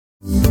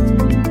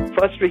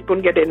first we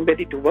couldn't get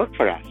anybody to work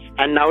for us.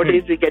 And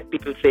nowadays we get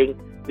people saying,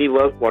 we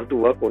want to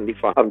work only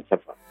for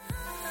Humsafar.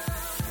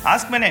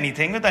 Ask Men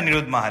Anything with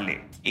Anirudh Mahale.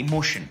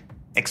 Emotion,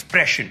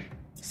 expression,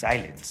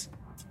 silence,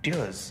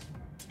 tears,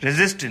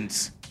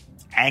 resistance,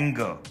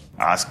 anger.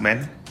 Ask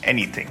Men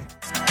Anything.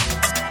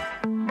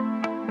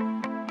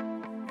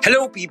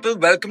 Hello people,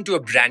 welcome to a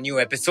brand new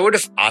episode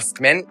of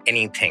Ask Men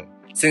Anything.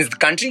 Since the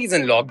country is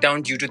in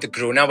lockdown due to the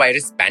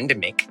coronavirus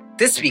pandemic,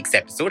 this week's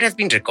episode has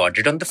been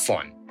recorded on the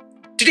phone.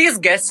 Today's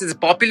guest is a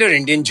popular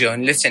Indian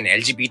journalist and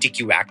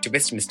LGBTQ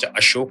activist, Mr.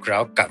 Ashok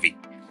Row Kavi.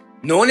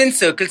 Known in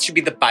circles to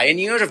be the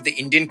pioneer of the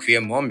Indian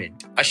queer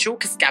movement,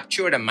 Ashok has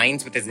captured our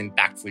minds with his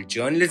impactful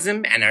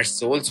journalism and our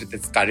souls with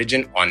his courage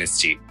and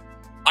honesty.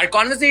 Our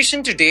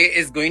conversation today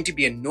is going to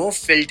be a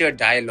no-filter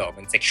dialogue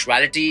on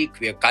sexuality,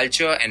 queer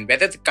culture, and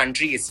whether the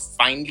country is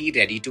finally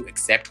ready to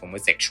accept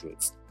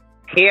homosexuals.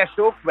 Hey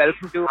Ashok,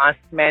 welcome to Ask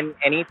Men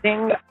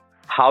Anything.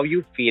 How are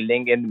you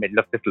feeling in the middle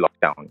of this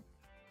lockdown?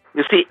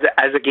 You see,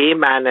 as a gay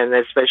man and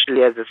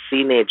especially as a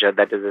teenager,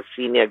 that is a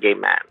senior gay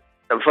man,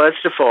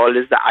 first of all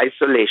is the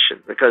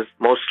isolation, because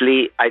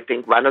mostly I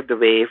think one of the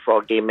way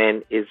for gay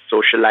men is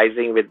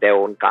socializing with their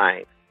own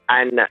kind.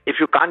 And if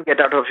you can't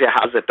get out of your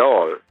house at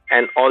all,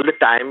 and all the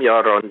time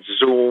you're on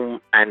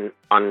Zoom and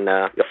on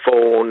your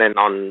phone and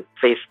on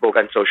Facebook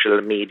and social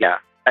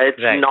media, it's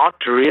not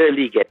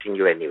really getting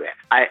you anywhere.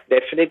 I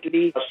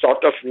definitely a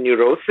sort of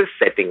neurosis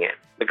setting in,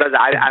 because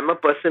I'm a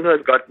person who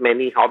has got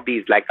many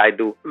hobbies. Like I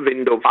do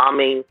window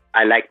farming,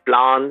 I like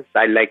plants,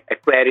 I like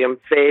aquarium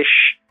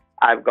fish,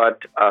 I've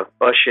got a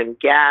Persian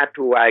cat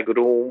who I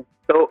groom.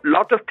 So a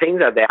lot of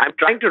things are there. I'm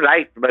trying to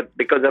write, but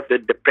because of the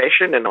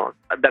depression and all,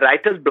 the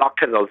writer's block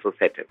has also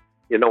set in.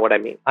 You know what I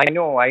mean? I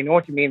know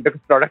what you mean, because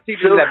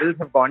productivity levels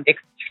have gone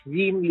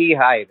extremely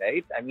high,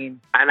 right? And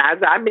as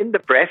I'm in the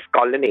press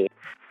colony,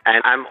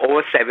 and I'm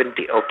over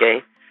 70,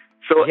 okay?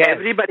 So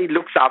everybody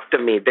looks after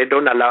me. They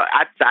don't allow,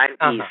 at Zion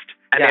East,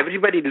 and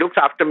everybody looks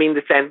after me in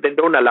the sense they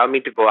don't allow me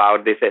to go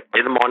out. They say,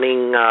 in the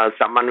morning,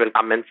 someone will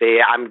come and say,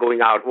 I'm going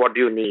out, what do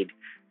you need?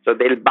 So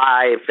they'll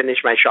buy, finish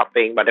my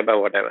shopping,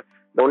 whatever.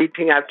 The only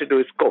thing I have to do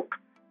is cook.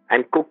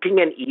 And cooking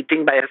and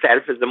eating by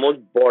yourself is the most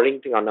boring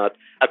thing on earth.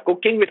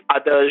 Cooking with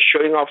others,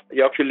 showing off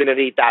your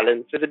culinary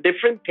talents is a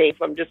different thing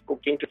from just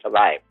cooking to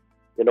survive.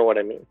 You know what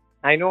I mean?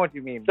 I know what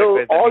you mean.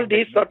 So all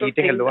these sort of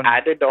things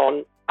added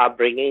on are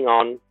bringing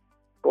on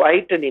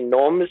quite an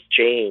enormous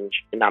change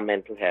in our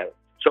mental health.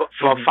 So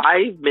for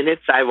 5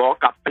 minutes, I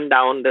walk up and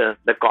down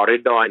the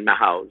corridor in the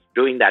house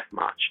doing that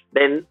march.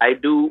 Then I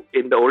do,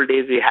 in the old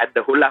days, we had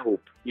the hula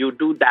hoop. You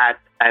do that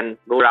and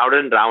go round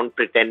and round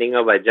pretending a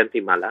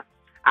Vajantimala.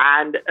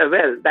 And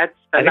that's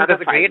another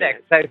a great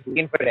exercise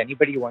routine for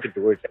anybody who wants to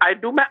do it. I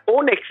do my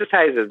own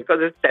exercises because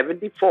it's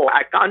 74.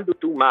 I can't do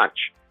too much.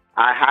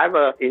 I have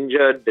a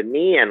injured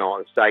knee and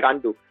all, so I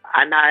can't do.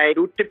 And I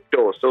do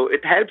tiptoe, so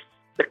it helps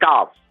the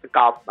calf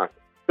muscle.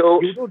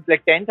 So you do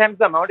like 10 times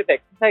the amount of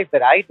exercise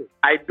that I do.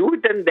 I do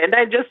it, and then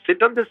I just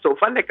sit on the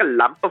sofa like a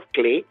lump of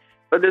clay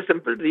for the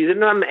simple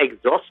reason I'm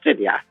exhausted,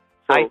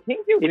 So I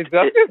think you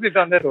deserve to sit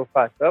on the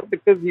sofa, sir,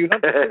 because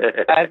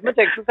as much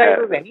exercise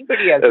as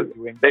anybody else is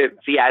doing.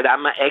 See,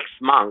 I'm an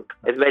ex-monk.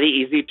 It's very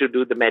easy to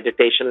do the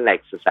meditation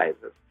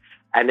exercises.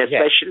 And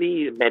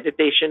especially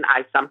meditation,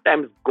 I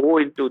sometimes go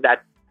into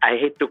that. I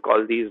hate to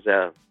call these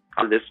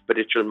all this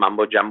spiritual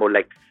mumbo jumbo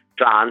like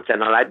trance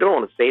and all. I don't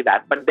want to say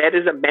that, but there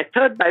is a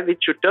method by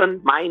which you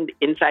turn mind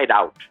inside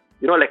out.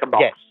 Like a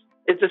box. Yes.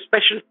 It's a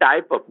special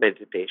type of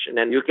meditation,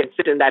 and you can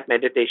sit in that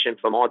meditation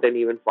for more than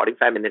even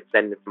 45 minutes,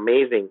 and it's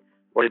amazing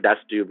what it does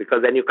to you,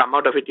 because then you come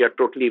out of it, you're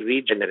totally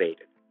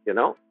regenerated.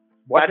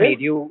 What made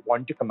you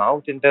want to come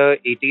out in the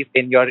 80s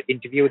in your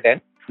interview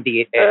then,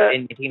 in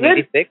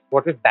 1886?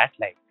 What was that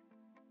like?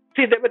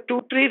 See, there were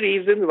 2-3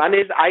 reasons. One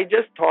is I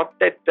just thought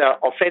that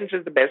offense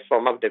is the best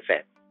form of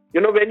defense.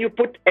 When you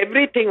put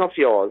everything of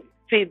yours,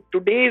 see,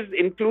 today's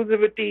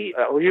inclusivity,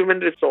 human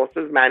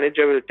resources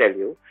manager will tell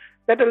you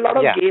that a lot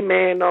of gay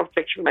men or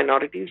sexual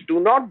minorities do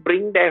not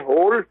bring their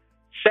whole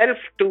self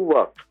to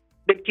work.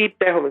 They keep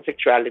their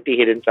homosexuality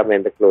hidden somewhere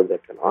in the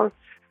closet and all.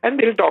 And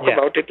they'll talk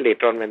about it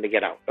later on when they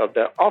get out of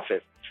the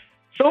office.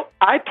 So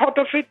I thought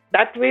of it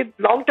that way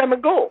long time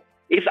ago.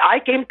 If I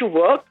came to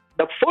work,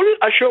 the full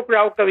Ashok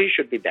Row Kavi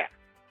should be there.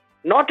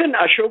 Not an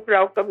Ashok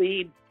Row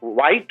Kavi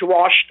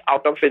whitewashed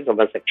out of his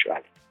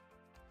homosexuality.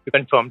 To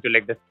conform to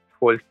the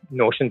whole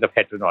notions of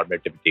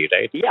heteronormativity,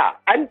 right? Yeah.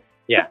 And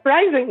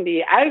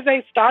surprisingly, as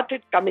I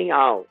started coming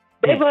out,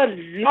 there were a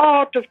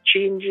lot of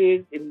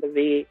changes in the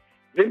way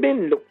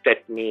women looked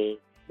at me,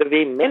 the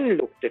way men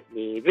looked at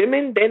me.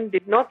 Women then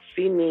did not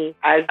see me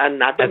as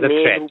another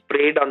male who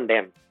preyed on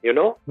them,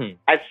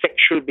 as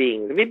sexual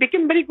beings. We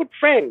became very good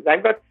friends.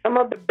 I've got some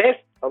of the best,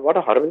 what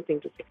a horrible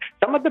thing to say,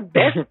 some of the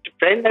best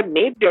friends I've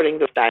made during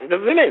those times are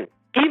women.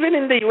 Even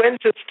in the UN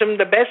system,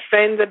 the best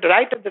friends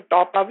right at the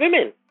top are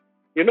women,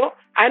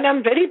 and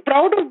I'm very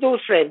proud of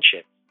those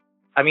friendships.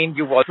 I mean,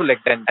 you've also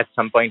then at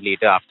some point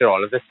later, after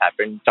all of this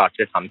happened,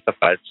 started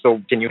Humsafar.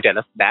 So can you tell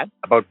us that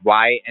about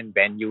why and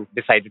when you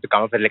decided to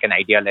come up with an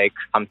idea like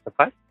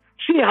Humsafar?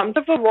 See,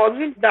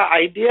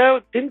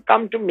 Humsafar didn't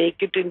come to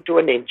make it into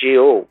an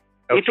NGO.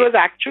 Okay. It was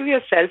actually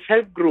a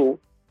self-help group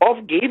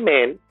of gay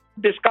men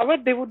who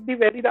discovered they would be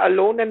very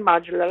alone and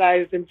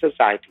marginalized in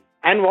society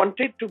and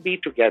wanted to be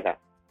together.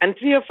 And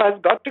three of us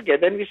got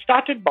together and we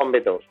started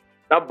Bombay Dost.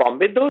 Now,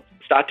 Bombay Dost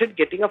started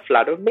getting a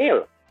flood of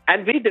mail.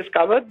 And we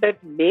discovered that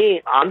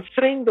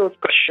answering those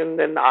questions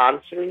and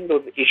answering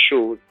those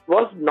issues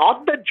was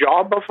not the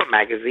job of a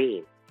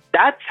magazine.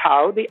 That's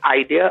how the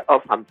idea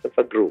of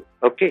Humsafar grew.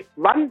 Okay.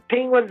 One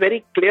thing was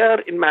very clear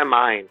in my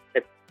mind,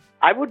 that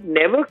I would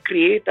never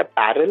create a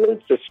parallel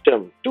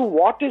system to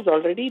what is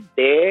already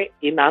there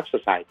in our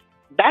society.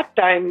 That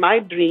time, my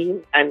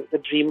dream and the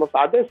dream of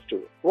others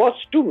too was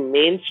to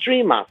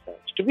mainstream ourselves,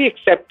 to be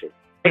accepted.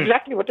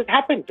 Exactly what has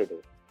happened today.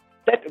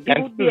 That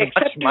we would be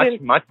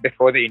accepted much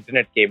before the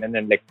internet came in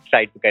and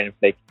tried to kind of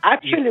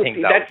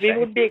absolutely, that we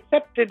would be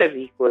accepted as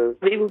equals.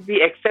 We would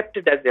be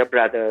accepted as your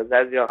brothers,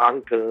 as your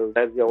uncles,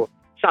 as your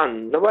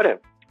sons, or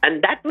whatever.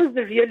 And that was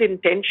the real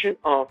intention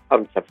of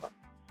Humsafar.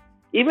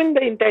 Even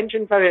the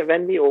intention for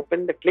when we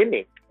opened the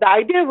clinic, the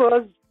idea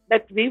was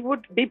that we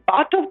would be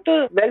part of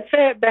the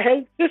welfare, the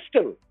health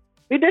system.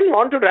 We didn't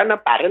want to run a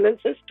parallel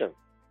system.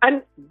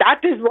 And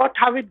that is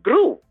how it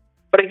grew.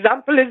 For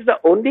example, it's the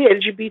only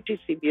LGBT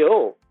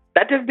CBO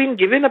that has been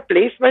given a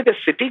place by the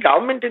city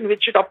government in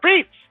which it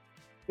operates.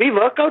 We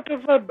work out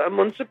of a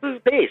municipal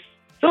base.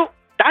 So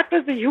that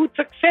was a huge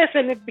success,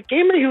 and it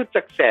became a huge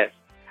success.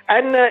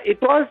 And it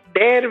was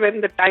there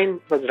when the time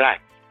was right.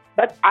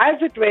 But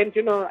as it went,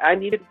 I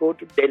needed to go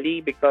to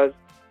Delhi because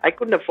I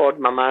couldn't afford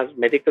Mama's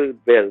medical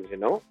bills,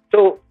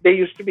 So there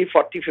used to be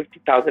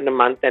 40,000-50,000 a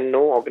month, and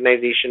no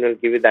organization will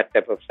give you that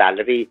type of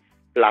salary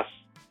plus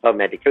her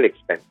medical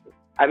expenses.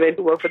 I went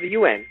to work for the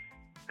UN.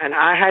 And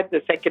I had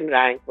the second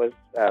rank was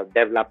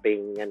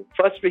developing. And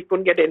first, we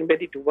couldn't get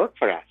anybody to work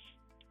for us.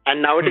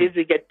 And nowadays,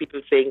 we get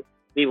people saying,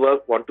 we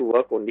want to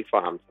work only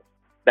for Humsafar.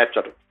 That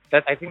sort of.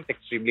 That I think is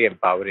extremely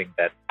empowering.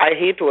 That I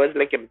hate words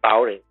like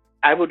empowering.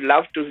 I would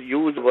love to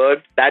use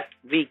words that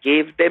we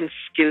gave them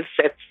skill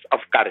sets of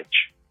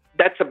courage.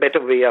 That's a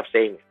better way of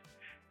saying it.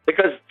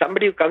 Because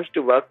somebody who comes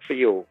to work for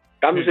you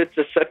comes with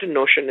a certain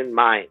notion in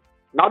mind.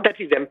 Not that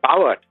he's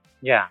empowered.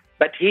 Yeah.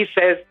 But he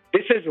says,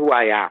 this is who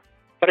I am.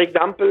 For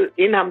example,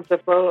 in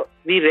Humsafar,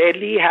 we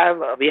rarely have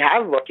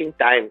working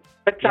time,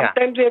 but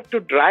sometimes we have to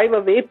drive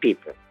away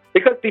people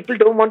because people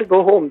don't want to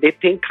go home. They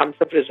think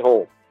Humsafar is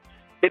home.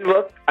 They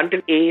work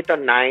until 8 or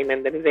 9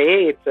 and then they say,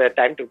 hey, it's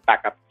time to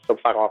pack up, so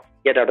far off,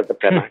 get out of the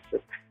premises.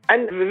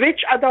 And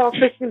which other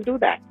office will do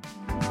that?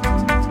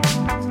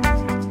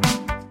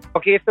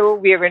 Okay, so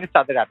we are going to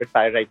start the rapid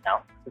fire right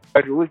now.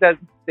 The rules are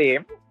the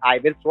same. I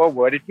will throw a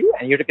word at you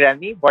and you have to tell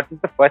me what is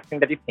the first thing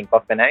that you think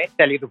of when I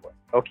tell you the word.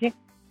 Okay?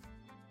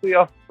 So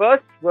your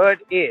first word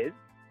is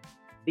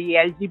the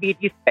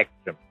LGBT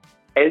spectrum.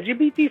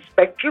 LGBT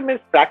spectrum is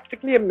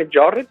practically a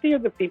majority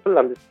of the people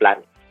on this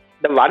planet.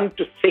 The 1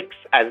 to 6,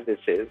 as this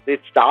is,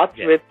 it starts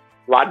with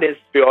one is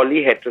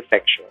purely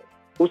heterosexual,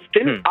 who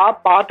still are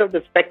part of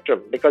the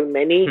spectrum because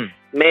many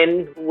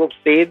men who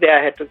say they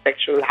are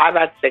heterosexual have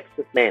had sex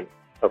with men.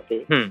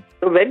 Okay.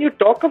 So when you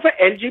talk of an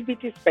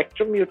LGBT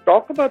spectrum, you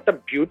talk about the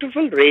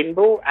beautiful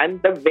rainbow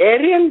and the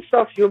variance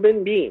of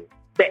human beings.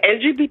 The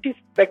LGBT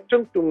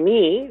spectrum, to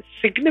me,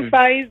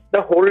 signifies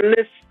the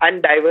wholeness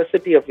and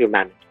diversity of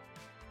humanity.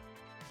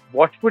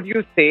 What would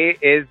you say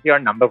is your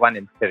number one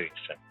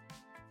inspiration?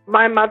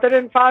 My mother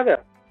and father.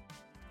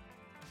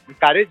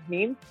 Courage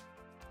means?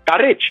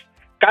 Courage.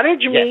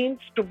 Courage means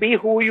to be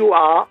who you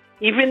are,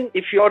 even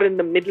if you're in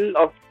the middle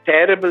of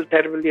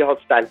terribly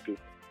hostile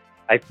people.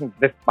 I think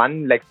this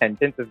one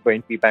sentence is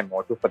going to be my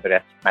motto for the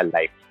rest of my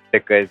life.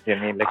 Because,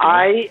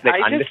 I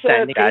just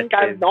think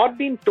I've not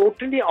been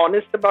totally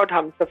honest about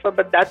Humsafar,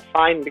 but that's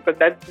fine because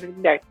that's the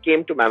thing that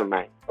came to my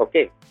mind.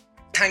 Okay.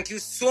 Thank you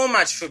so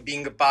much for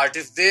being a part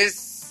of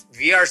this.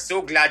 We are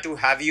so glad to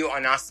have you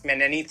on Ask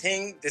Men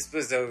Anything. This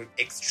was an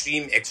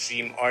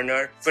extreme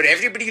honor. For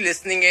everybody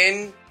listening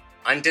in,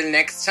 until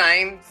next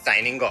time,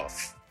 signing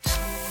off.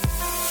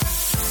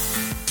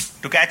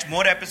 To catch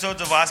more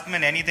episodes of Ask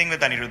Men Anything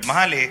with Anirudh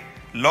Mahale,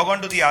 log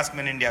on to the Ask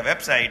Men India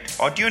website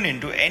or tune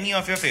in to any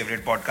of your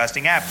favorite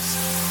podcasting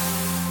apps.